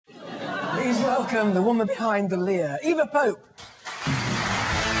welcome the woman behind the leer, Eva Pope.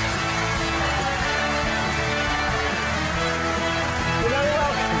 You're very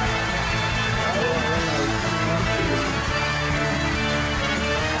welcome.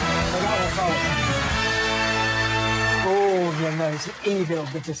 Oh, you know, it's evil,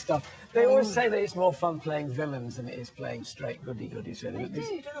 bitter stuff. They always say that it's more fun playing villains than it is playing straight goody-goodies, really. They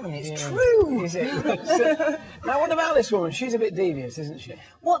do, don't they? It's yeah. true. Is it? So, now, what about this woman? She's a bit devious, isn't she?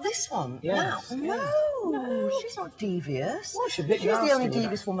 What, this one? Yes. Now? No, she's not devious. Well, she's a bit She's nasty the only with that.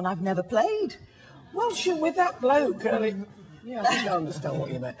 devious woman I've never played. Well, with that bloke, yeah, I think I understand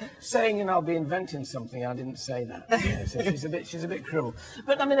what you meant. Saying, you know, I'll be inventing something, I didn't say that. Yeah, so she's a bit cruel.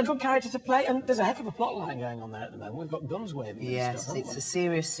 But, I mean, a good character to play, and there's a heck of a plot line going on there at the moment. We've got guns waving and stuff, Yes, it's a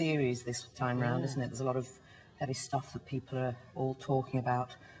serious series this time round, isn't it? There's a lot of heavy stuff that people are all talking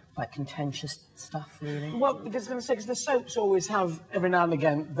about. Quite contentious stuff, really. Well, because I was going to say, because the soaps always have, every now and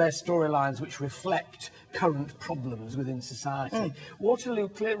again, their storylines which reflect current problems within society. Waterloo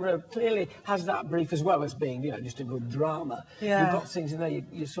clearly has that brief as well as being, you know, just a good drama. Yeah. You've got things in there,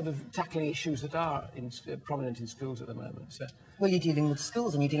 you're sort of tackling issues that are prominent in schools at the moment. So. Well, you're dealing with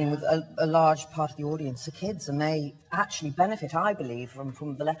schools and you're dealing with a large part of the audience, the kids, and they actually benefit, I believe,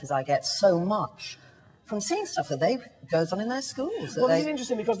 from the letters I get so much from seeing stuff that goes on in their schools. Well, this is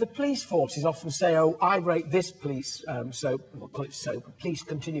interesting because the police forces often say, oh, I rate this police soap, we'll call it soap, police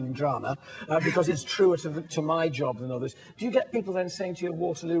continuing drama, because it's truer to my job than others. Do you get people then saying to you,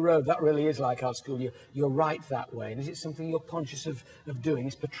 Waterloo Road, that really is like our school, you're right that way? And is it something you're conscious of doing,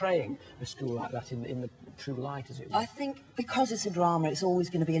 is portraying a school like that in the true light, as it were? I think because it's a drama, it's always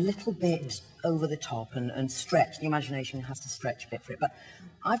going to be a little bit over the top and stretch. The imagination has to stretch a bit for it. But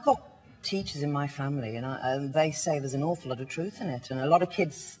I've got teachers in my family, and they say there's an awful lot of truth in it, and a lot of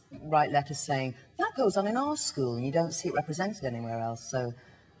kids write letters saying that goes on in our school and you don't see it represented anywhere else. So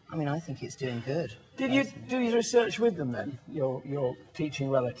I mean, I think it's doing good. Did you do your research with them then, your teaching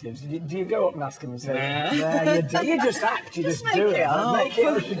relatives? Do you go up and ask them and say, yeah, you just act, you just do it. Make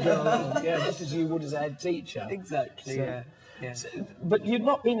it up. Yeah, just as you would as a head teacher. Exactly, so, yeah. Yeah. So, but you've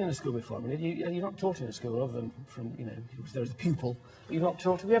not been in a school before, I mean, you're not taught in a school other than from, you know, there was a pupil. But you've not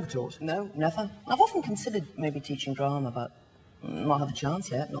taught, have you ever taught? No, never. I've often considered maybe teaching drama, but not had the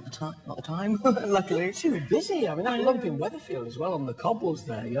chance yet, not the time, luckily. Too busy, I mean, that lump in Weatherfield as well, on the cobbles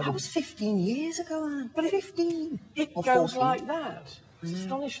there. That was 15 years ago, Anne. But 15. It goes 14. Like that.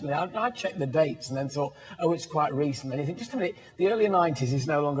 Astonishingly, I checked the dates and then thought, oh, it's quite recent. And you think, just a minute, the early 90s is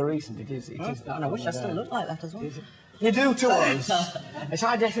no longer recent. It is that. And I wish I still looked like that as well. You do to us. It's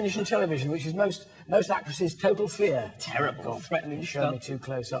high-definition television, which is most actresses' total fear. Terrible. God, threatening to show me too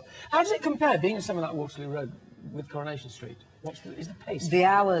close up. How does it compare, being in something like Waterloo Road with Coronation Street? Is the pace? The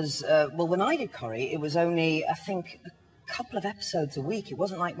hours, well, when I did Corrie, it was only, I think, a couple of episodes a week. It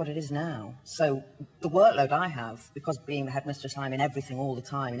wasn't like what it is now. So the workload I have, because being the headmistress, I'm in everything all the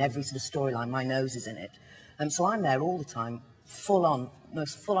time, in every sort of storyline, my nose is in it. And so I'm there all the time, full-on,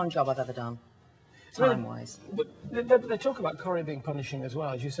 most full-on job I've ever done. Time-wise. But they talk about Corrie being punishing as well,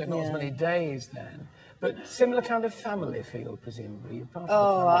 as you said, not as many days then. But similar kind of family feel, presumably. You're part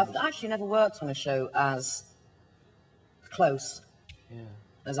of the family. I've actually never worked on a show as close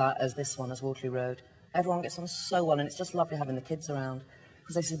as this one, as Waterloo Road. Everyone gets on so well, and it's just lovely having the kids around,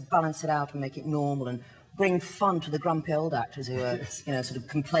 because they sort of balance it out and make it normal and bring fun to the grumpy old actors who are, you know, sort of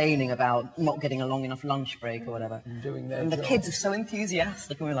complaining about not getting a long enough lunch break or whatever. Doing their and job. The kids are so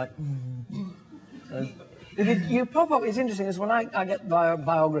enthusiastic, and we're like, You pop up, it's interesting, is when I get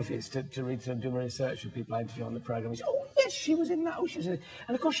biographies to read, to do my research with people I interview on the programme, say, oh, yes, she was in that, oh, she was in it.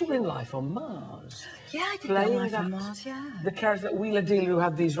 And of course, you were in Life on Mars. Yeah, I did Life on Mars, yeah. The character, that Wheeler Dealer, who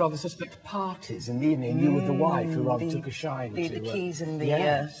had these rather suspect parties in the evening, you were the wife who rather took a shine to... The keys and the...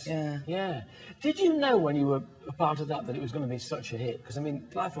 Yes. Yeah. Did you know when you were a part of that it was going to be such a hit? Because, I mean,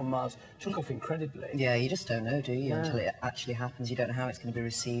 Life on Mars took off incredibly. Yeah, you just don't know, do you, until it actually happens. You don't know how it's going to be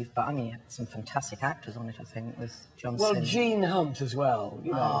received. But, I mean, you had some fantastic actors on it, I think, with John Well, Sim. Gene Hunt as well,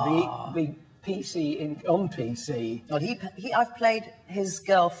 you know, the PC on PC. Well, I've played his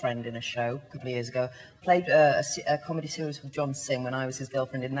girlfriend in a show a couple of years ago. Played a comedy series with John Sim when I was his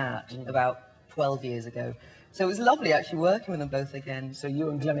girlfriend in that about 12 years ago. So it was lovely actually working with them both again. So you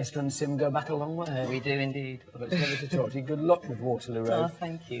and Glenister and Sim go back a long way. We do indeed. Well, it's lovely to talk to you. Good luck with Waterloo Road. Oh,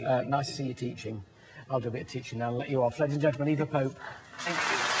 thank you. Nice to see you teaching. I'll do a bit of teaching now and let you off. Ladies and gentlemen, Eva Pope. Thank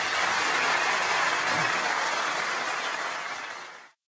you.